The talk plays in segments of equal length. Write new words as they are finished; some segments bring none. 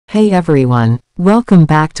Hey everyone, welcome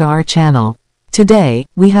back to our channel. Today,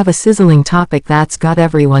 we have a sizzling topic that's got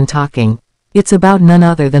everyone talking. It's about none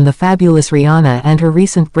other than the fabulous Rihanna and her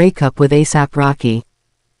recent breakup with A$AP Rocky.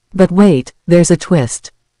 But wait, there's a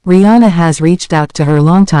twist. Rihanna has reached out to her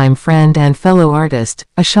longtime friend and fellow artist,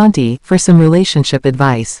 Ashanti, for some relationship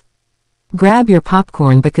advice. Grab your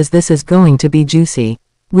popcorn because this is going to be juicy.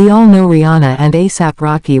 We all know Rihanna and A$AP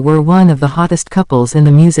Rocky were one of the hottest couples in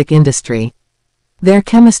the music industry. Their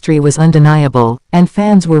chemistry was undeniable, and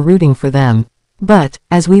fans were rooting for them. But,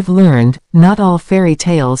 as we've learned, not all fairy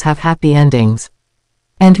tales have happy endings.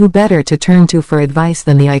 And who better to turn to for advice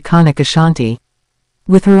than the iconic Ashanti?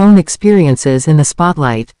 With her own experiences in the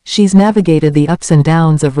spotlight, she's navigated the ups and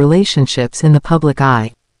downs of relationships in the public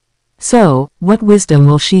eye. So, what wisdom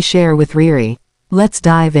will she share with RiRi? Let's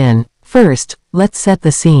dive in. First, let's set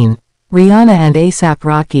the scene. Rihanna and A$AP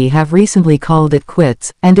Rocky have recently called it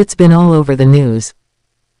quits, and it's been all over the news.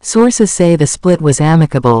 Sources say the split was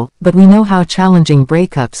amicable, but we know how challenging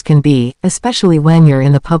breakups can be, especially when you're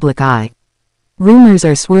in the public eye. Rumors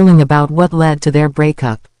are swirling about what led to their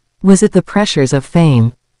breakup. Was it the pressures of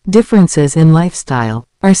fame, differences in lifestyle,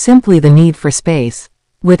 or simply the need for space?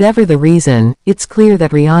 Whatever the reason, it's clear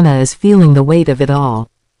that Rihanna is feeling the weight of it all.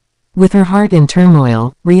 With her heart in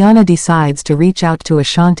turmoil, Rihanna decides to reach out to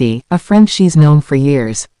Ashanti, a friend she's known for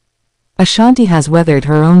years. Ashanti has weathered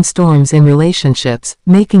her own storms in relationships,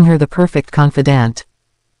 making her the perfect confidant.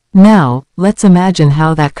 Now, let's imagine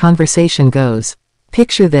how that conversation goes.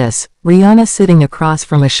 Picture this, Rihanna sitting across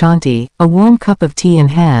from Ashanti, a warm cup of tea in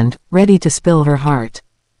hand, ready to spill her heart.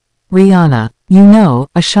 Rihanna: you know,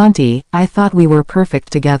 Ashanti, I thought we were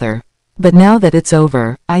perfect together. But now that it's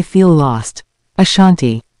over, I feel lost.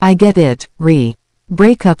 Ashanti: I get it, Ri.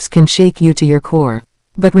 Breakups can shake you to your core.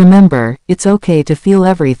 But remember, it's okay to feel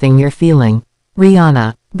everything you're feeling.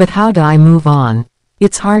 Rihanna: but how do I move on?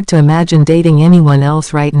 It's hard to imagine dating anyone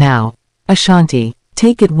else right now. Ashanti: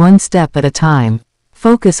 take it one step at a time.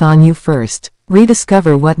 Focus on you first.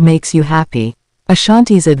 Rediscover what makes you happy.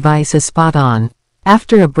 Ashanti's advice is spot on.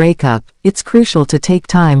 After a breakup, it's crucial to take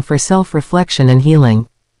time for self-reflection and healing.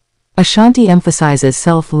 Ashanti emphasizes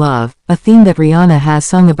self-love, a theme that Rihanna has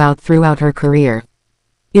sung about throughout her career.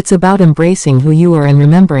 It's about embracing who you are and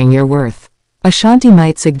remembering your worth. Ashanti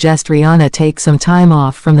might suggest Rihanna take some time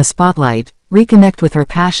off from the spotlight, reconnect with her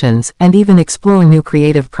passions, and even explore new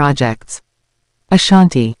creative projects.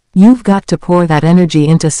 Ashanti: you've got to pour that energy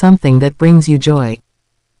into something that brings you joy.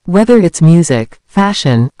 Whether it's music,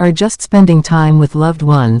 fashion, or just spending time with loved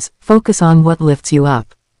ones, focus on what lifts you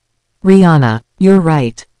up. Rihanna: you're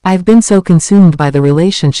right. I've been so consumed by the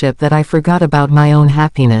relationship that I forgot about my own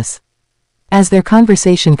happiness. As their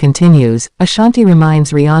conversation continues, Ashanti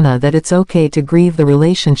reminds Rihanna that it's okay to grieve the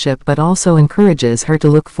relationship but also encourages her to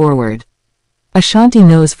look forward. Ashanti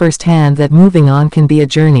knows firsthand that moving on can be a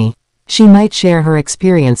journey. She might share her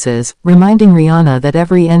experiences, reminding Rihanna that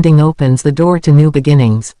every ending opens the door to new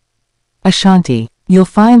beginnings. Ashanti: you'll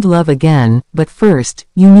find love again, but first,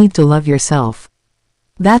 you need to love yourself.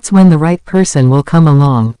 That's when the right person will come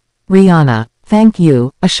along. Rihanna: thank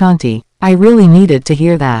you, Ashanti. I really needed to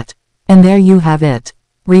hear that. And there you have it.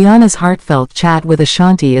 Rihanna's heartfelt chat with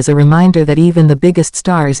Ashanti is a reminder that even the biggest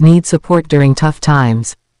stars need support during tough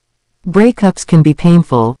times. Breakups can be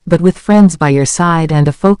painful, but with friends by your side and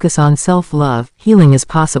a focus on self-love, healing is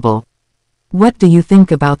possible. What do you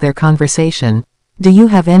think about their conversation? Do you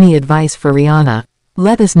have any advice for Rihanna?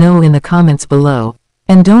 Let us know in the comments below.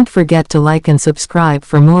 And don't forget to like and subscribe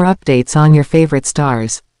for more updates on your favorite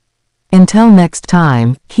stars. Until next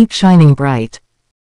time, keep shining bright.